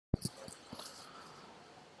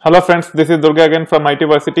Hello friends, this is Durga again from IT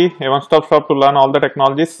Varsity, a one-stop shop to learn all the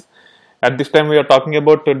technologies. At this time we are talking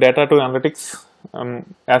about data to analytics.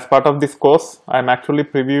 As part of this course, I am actually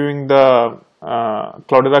previewing the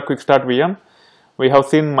Cloudera Quickstart VM. We have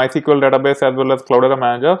seen MySQL database as well as Cloudera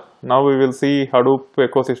Manager. Now we will see Hadoop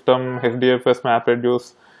ecosystem, HDFS,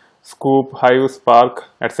 Mapreduce, Sqoop, Hive, Spark,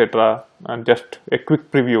 etc. And just a quick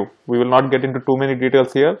preview. We will not get into too many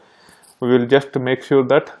details here. We will just make sure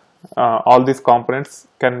that all these components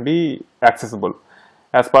can be accessible.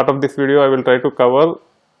 As part of this video, I will try to cover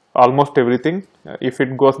almost everything. If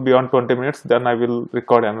it goes beyond 20 minutes, then I will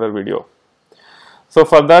record another video. So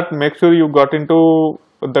for that, make sure you got into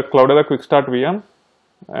the Cloudera Quickstart VM,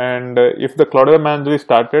 and if the Cloudera Manager is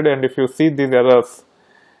started and if you see these errors,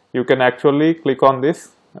 you can actually click on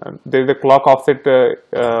this. There is a clock offset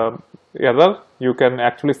error. You can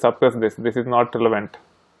actually suppress this. This is not relevant.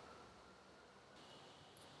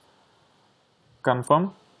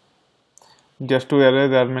 Confirm, just to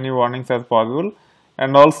erase as many warnings as possible.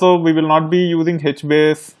 And also we will not be using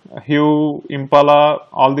HBase, Hive, Impala,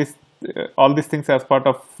 all these things as part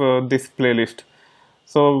of this playlist.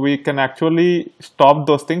 So we can actually stop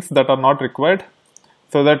those things that are not required,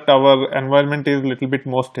 so that our environment is a little bit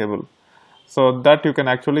more stable. So that you can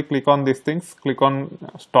actually click on these things, click on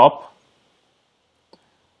stop,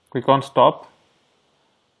 click on stop.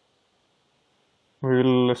 We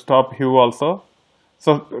will stop Hive also.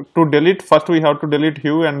 So to delete, first we have to delete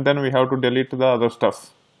Hive and then we have to delete the other stuff.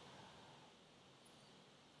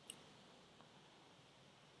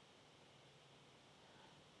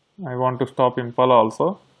 I want to stop Impala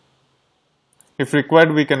also. If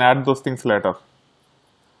required, we can add those things later.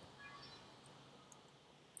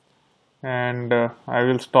 And I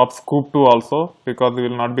will stop Sqoop 2 also, because we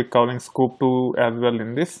will not be covering Sqoop 2 as well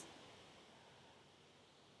in this.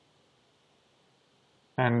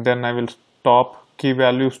 And then I will stop key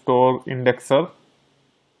value store indexer.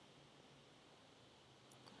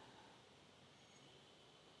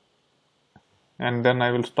 And then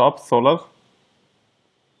I will stop Solar.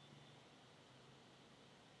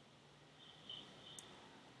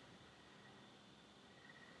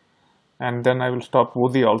 And then I will stop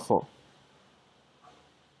Woozy also.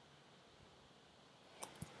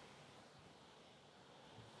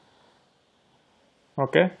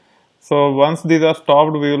 Okay. So once these are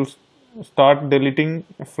stopped, we will start deleting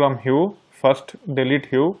from Hive. First delete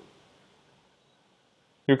Hive.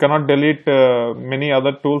 You cannot delete many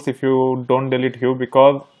other tools if you don't delete Hive,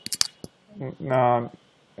 because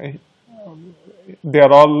they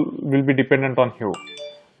are all will be dependent on Hive.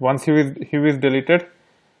 Once Hive is deleted,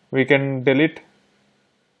 we can delete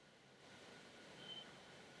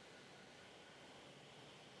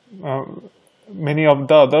many of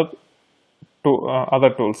the other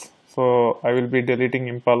tools. So I will be deleting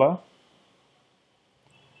Impala.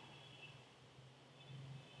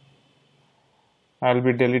 I will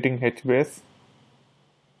be deleting HBase.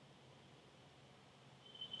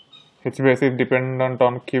 HBase is dependent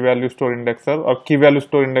on key value store indexer, or key value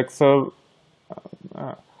store indexer.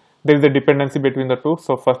 There is a dependency between the two.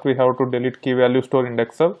 So first we have to delete key value store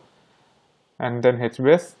indexer and then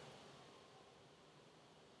HBase.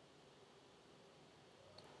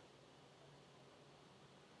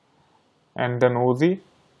 And then Woozy.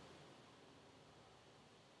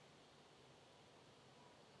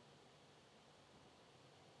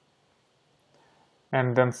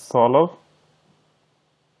 And then Solar.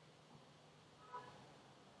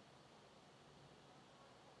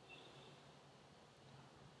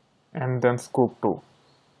 And then Sqoop 2.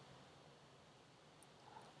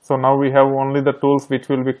 So now we have only the tools which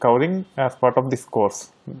we will be covering as part of this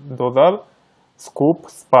course. Those are Sqoop,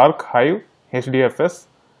 Spark, Hive, HDFS,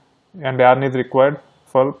 and yarn is required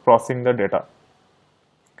for processing the data.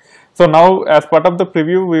 So now as part of the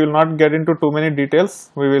preview, we will not get into too many details.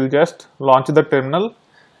 We will just launch the terminal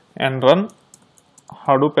and run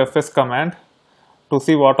Hadoop FS command to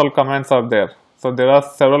see what all commands are there. So there are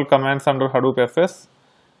several commands under Hadoop FS,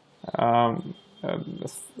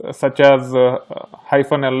 such as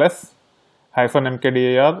 -ls,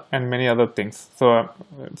 -mkdir, and many other things. So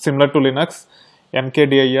similar to Linux,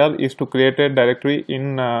 mkdir is to create a directory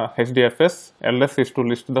in HDFS, ls is to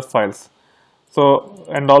list the files. So,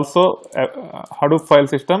 and also Hadoop file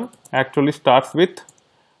system actually starts with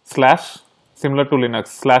 /, similar to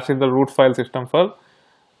Linux. / is the root file system for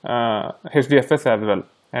HDFS as well.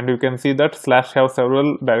 And you can see that / have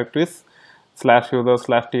several directories: /user,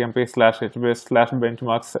 /tmp, /hbase,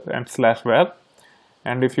 /benchmarks, and /var.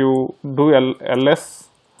 And if you do ls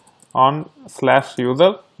on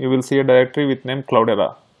 /user, you will see a directory with name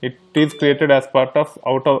Cloudera. It is created as part of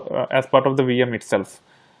the VM itself.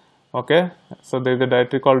 Okay, so there is a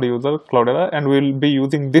directory called user Cloudera, and we will be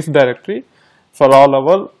using this directory for all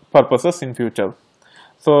our purposes in future.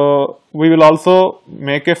 So we will also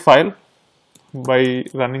make a file by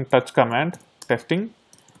running touch command testing,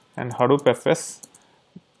 and Hadoop fs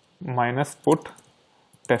minus put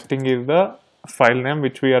testing is the file name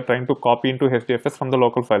which we are trying to copy into HDFS from the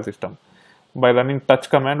local file system. By running touch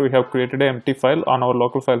command, we have created an empty file on our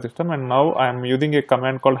local file system, and now I am using a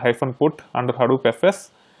command called -put under Hadoop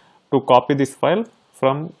fs to copy this file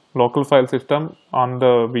from local file system on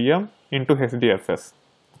the VM into HDFS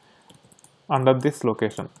under this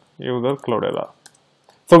location, user Cloudera.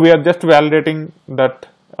 So we are just validating that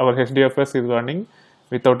our HDFS is running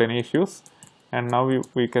without any issues, and now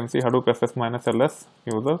we can see Hadoop fs -ls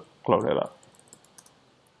user Cloudera.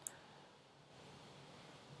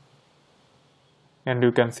 And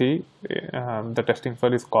you can see the testing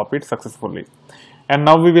file is copied successfully. And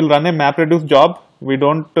now we will run a Mapreduce job. We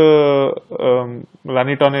don't run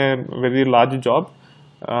it on a very large job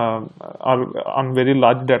or on very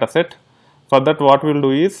large data set. For that, what we will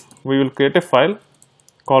do is we will create a file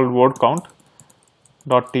called word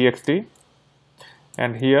count.txt,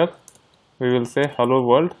 and here we will say hello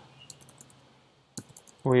world.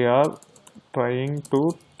 We are trying to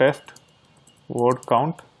test word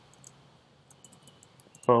count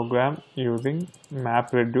program using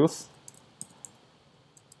Mapreduce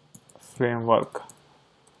framework.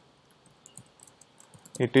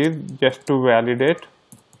 It is just to validate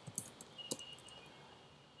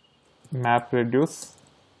Mapreduce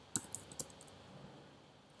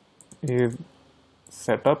is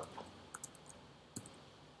setup.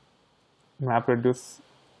 Mapreduce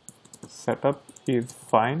setup is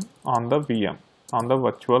fine on the VM, on the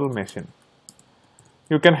virtual machine.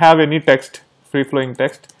 You can have any text, free flowing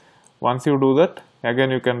text. Once you do that,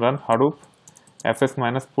 again you can run Hadoop fs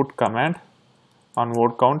 -put command on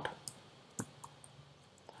word count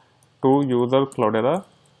to user Cloudera.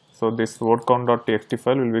 So this word count.txt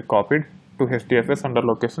file will be copied to HDFS under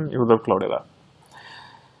location user Cloudera.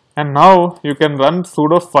 And now you can run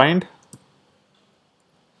sudo find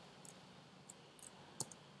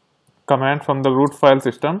command from the root file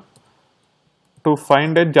system to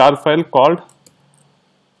find a jar file called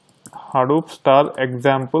Hadoop star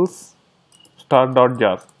examples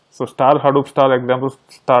star.jar. So star Hadoop star examples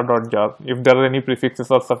star.jar. If there are any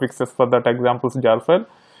prefixes or suffixes for that examples jar file,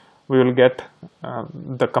 we will get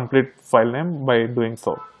the complete file name by doing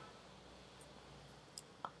so.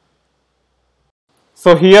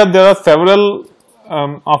 So here there are several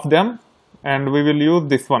of them, and we will use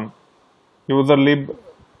this one, user lib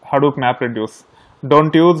Hadoop Mapreduce.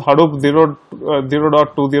 Don't use Hadoop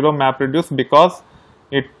 0.20 Mapreduce because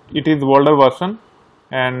it is older version,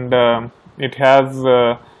 and it has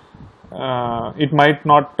it might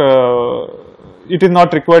not it is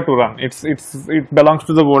not required to run. It belongs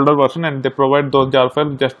to the older version, and they provide those jar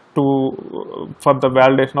files just for the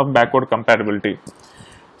validation of backward compatibility.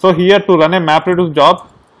 So here, to run a Mapreduce job,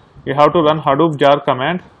 you have to run Hadoop jar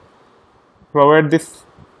command, provide this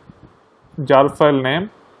jar file name,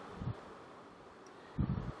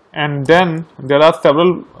 and then there are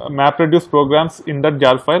several Mapreduce programs in that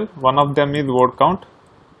jar file. One of them is word count.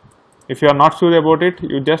 If you are not sure about it,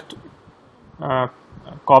 you just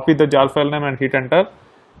copy the jar file name and hit enter.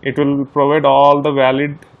 It will provide all the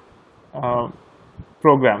valid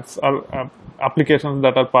programs or applications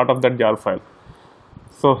that are part of that jar file.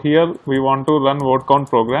 So here we want to run word count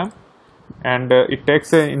program, and it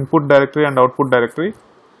takes a input directory and output directory.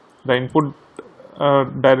 The input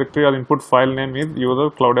directory or input file name is user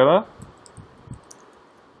Cloudera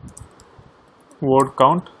word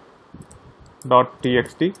count.txt,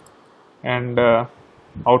 and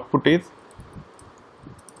output is,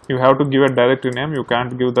 you have to give a directory name, you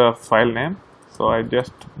can't give the file name, so I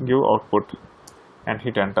just give output and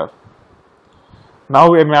hit enter.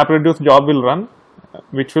 Now a Mapreduce job will run,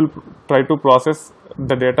 which will try to process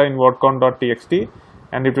the data in word count.txt,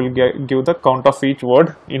 and it will give the count of each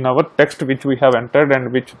word in our text which we have entered,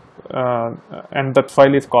 and which and that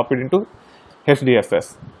file is copied into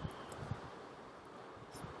HDFS.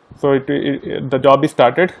 So the job is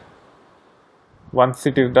started. Once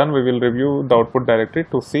it is done, we will review the output directory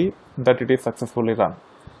to see that it is successfully run.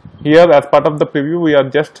 Here, as part of the preview, we are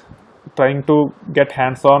just trying to get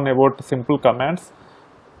hands-on about simple commands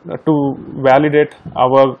to validate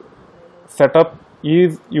our setup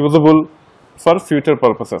is usable for future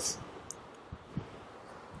purposes.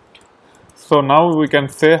 So now we can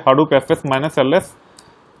say Hadoop fs -ls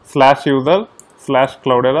 /user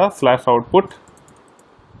 /Cloudera /output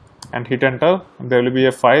and hit enter. There will be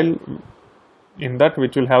a file in that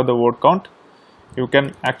which will have the word count. You can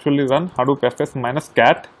actually run Hadoop fs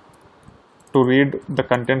 -cat to read the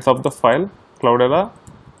contents of the file Cloudera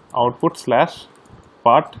output slash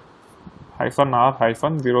part hyphen r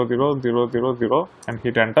hyphen 00000 and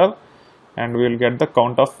hit enter, and we will get the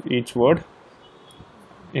count of each word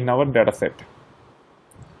in our data set.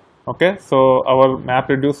 Okay, so our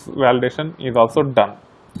Mapreduce validation is also done.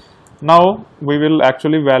 Now we will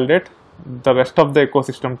actually validate the rest of the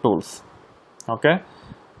ecosystem tools. Okay,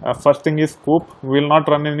 first thing is Sqoop. We will not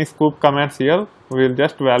run any Sqoop commands here. We will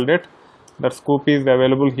just validate that Sqoop is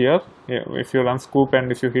available here. If you run Sqoop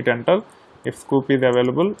and if you hit enter, if Sqoop is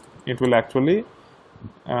available, it will actually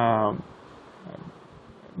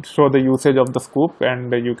show the usage of the Sqoop,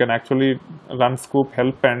 and you can actually run Sqoop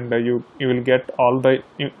help, and you will get all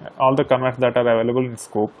the commands that are available in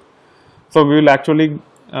Sqoop. So we will actually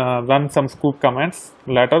run some Sqoop commands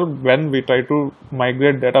later when we try to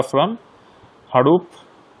migrate data from Hadoop,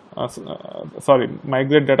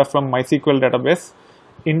 migrate data from MySQL database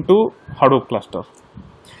into Hadoop cluster.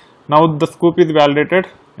 Now the Sqoop is validated,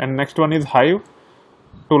 and next one is Hive.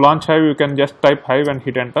 To launch Hive, you can just type Hive and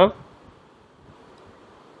hit enter,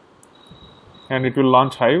 and it will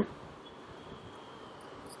launch Hive.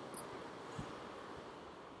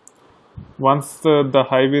 Once the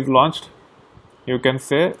Hive is launched, you can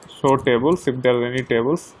say show tables if there are any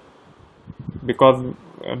tables, because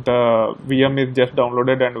the VM is just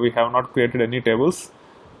downloaded and we have not created any tables.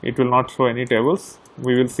 It will not show any tables.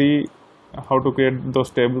 We will see how to create those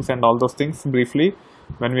tables and all those things briefly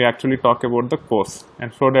when we actually talk about the course.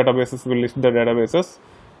 And show databases will list the databases,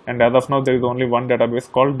 and as of now there is only one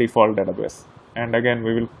database called default database. And again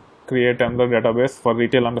we will create another database for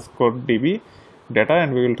retail_db data,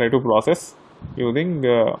 and we will try to process using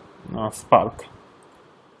Spark.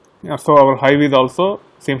 So our Hive is also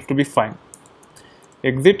seems to be fine.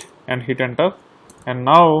 Exit and hit enter, and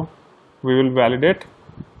now we will validate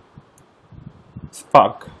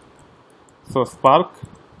Spark. So Spark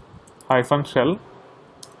hyphen shell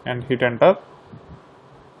and hit enter.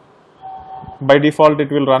 By default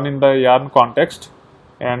it will run in the yarn context,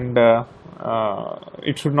 and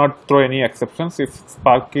it should not throw any exceptions if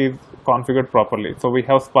Spark is configured properly. So we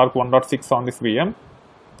have Spark 1.6 on this VM.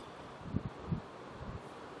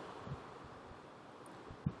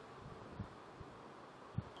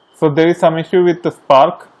 So there is some issue with the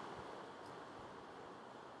Spark.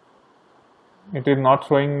 It is not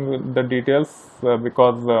showing the details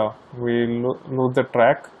because we lose the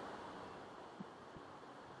track.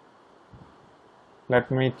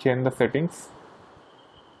 Let me change the settings.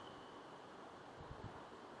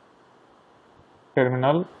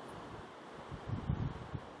 Terminal,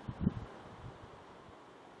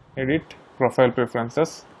 edit, profile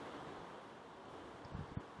preferences.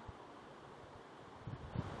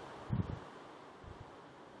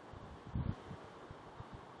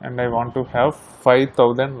 And I want to have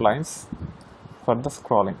 5000 lines for the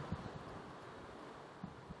scrolling,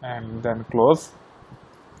 and then close.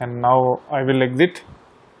 And now I will exit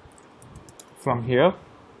from here,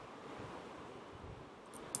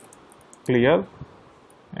 clear,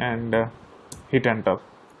 and hit enter.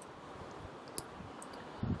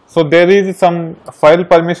 So there is some file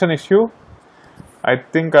permission issue. I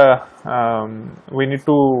think we need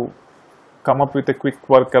to come up with a quick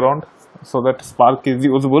workaround so that Spark is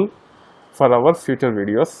usable for our future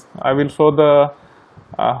videos. I will show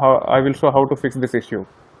how to fix this issue,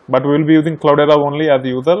 but we will be using Cloudera only as a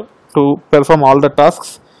user to perform all the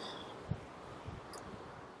tasks.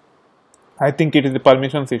 I think it is the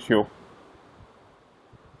permissions issue.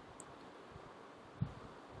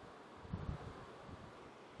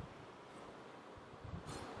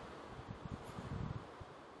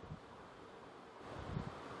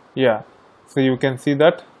 Yeah, so you can see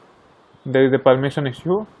that there is a permission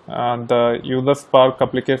issue. The user Spark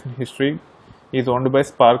application history is owned by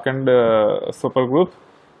Spark and supergroup,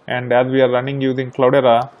 and as we are running using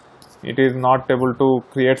Cloudera, it is not able to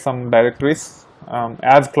create some directories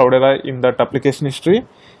as Cloudera in that application history.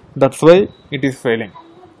 That's why it is failing.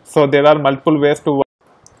 So there are multiple ways to work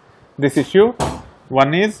this issue.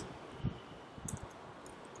 One is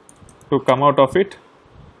to come out of it,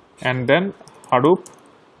 and then Hadoop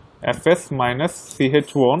fs minus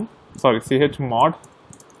chmod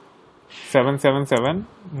 777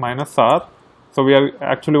 minus r. So we are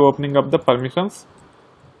actually opening up the permissions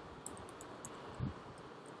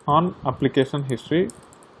on application history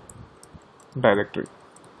directory.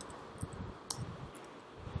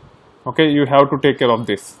 Okay, you have to take care of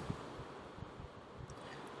this.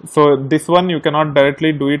 So this one you cannot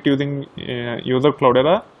directly do it using user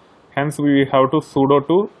Cloudera, hence we have to sudo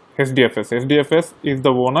to HDFS. HDFS is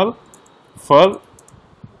the owner for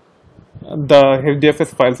the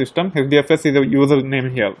HDFS file system. HDFS is a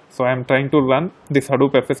username here. So I am trying to run this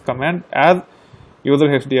Hadoop fs command as user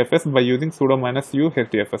HDFS by using sudo -u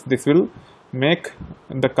HDFS. This will make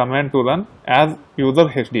the command to run as user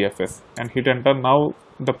HDFS and hit enter. Now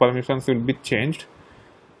the permissions will be changed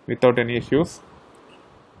without any issues.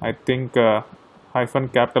 I think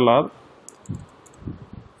 -R.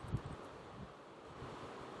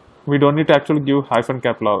 We don't need to actually give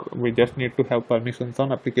 -R. We just need to have permissions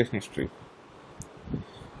on application history.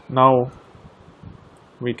 Now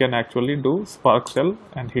we can actually do Spark shell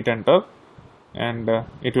and hit enter, and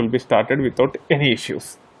it will be started without any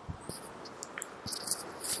issues.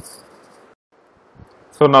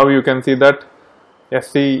 So now you can see that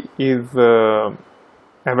SC is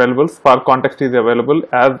available, Spark context is available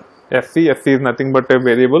as SC. SC is nothing but a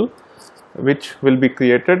variable which will be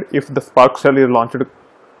created if the Spark shell is launched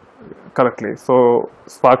correctly. So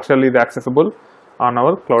Spark shell is accessible on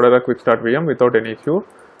our Cloudera Quickstart VM without any issue.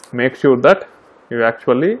 Make sure that you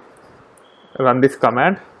actually run this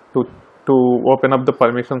command to open up the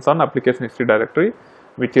permissions on application history directory,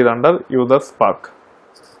 which is under user Spark.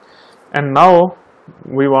 And now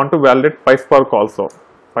we want to validate PySpark also.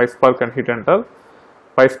 PySpark and hit enter.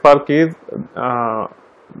 PySpark is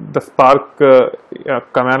the Spark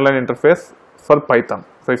command line interface for Python.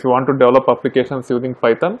 So if you want to develop applications using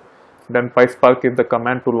Python, then PySpark is the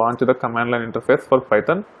command to launch the command line interface for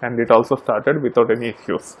Python, and it also started without any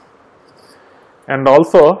issues. And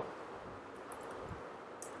also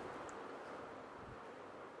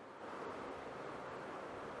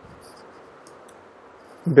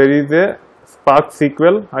there is a Spark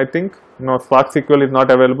SQL. I think no, Spark SQL is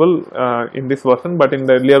not available in this version, but in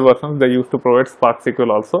the earlier versions they used to provide Spark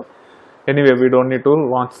SQL also. Anyway, we don't need to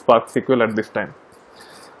launch Spark SQL at this time.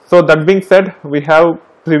 So that being said, we have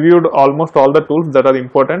previewed almost all the tools that are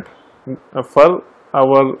important for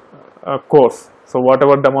our course. So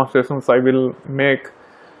whatever demonstrations I will make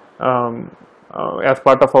as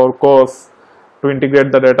part of our course to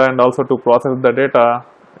integrate the data and also to process the data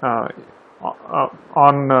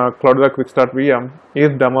on Cloudera Quickstart VM is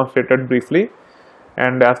demonstrated briefly,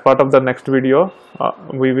 and as part of the next video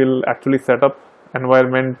we will actually set up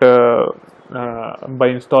environment by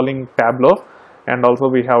installing Tableau, and also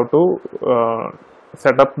we have to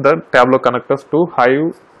set up the Tableau connectors to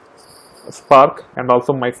Hive, Spark and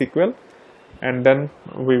also MySQL, and then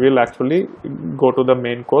we will actually go to the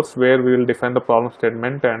main course where we will define the problem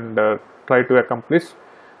statement and try to accomplish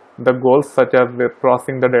the goals such as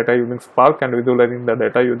processing the data using Spark and visualizing the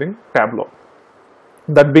data using Tableau.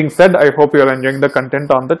 That being said, I hope you are enjoying the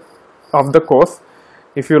content on of the course.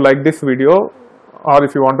 If you like this video or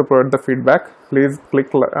if you want to provide the feedback, please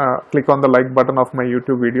click on the like button of my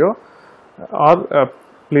YouTube video, or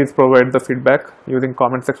please provide the feedback using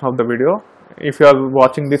comment section of the video. If you are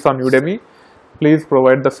watching this on Udemy, please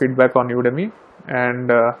provide the feedback on Udemy.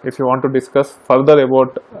 And if you want to discuss further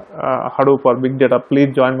about Hadoop or big data,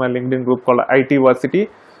 please join my LinkedIn group called ITversity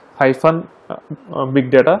Big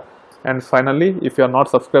Data. And finally, if you are not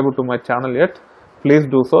subscribed to my channel yet, please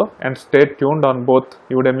do so and stay tuned on both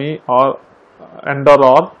Udemy or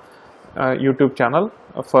YouTube channel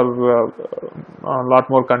for a lot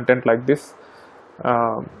more content like this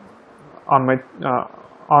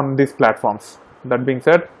on these platforms. That being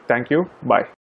said, thank you, bye.